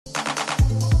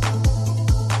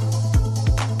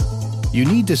You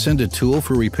need to send a tool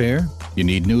for repair? You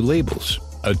need new labels.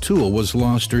 A tool was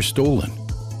lost or stolen.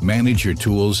 Manage your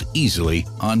tools easily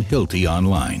on Hilti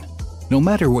Online. No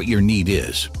matter what your need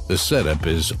is, the setup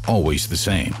is always the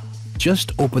same.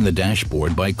 Just open the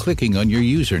dashboard by clicking on your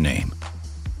username.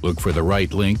 Look for the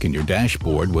right link in your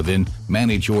dashboard within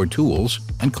Manage Your Tools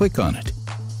and click on it.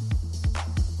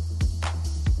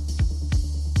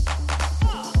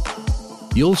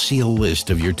 You'll see a list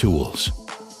of your tools.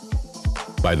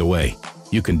 By the way,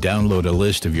 you can download a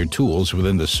list of your tools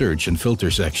within the Search and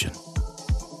Filter section.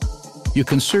 You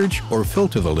can search or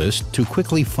filter the list to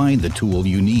quickly find the tool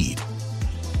you need.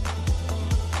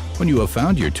 When you have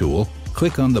found your tool,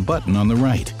 click on the button on the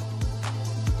right.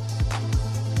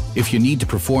 If you need to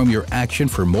perform your action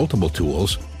for multiple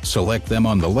tools, select them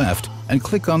on the left and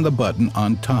click on the button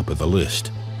on top of the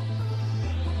list.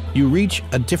 You reach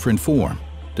a different form,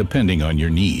 depending on your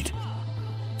need.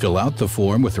 Fill out the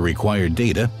form with the required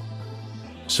data,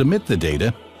 submit the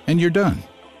data, and you're done.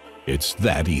 It's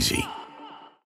that easy.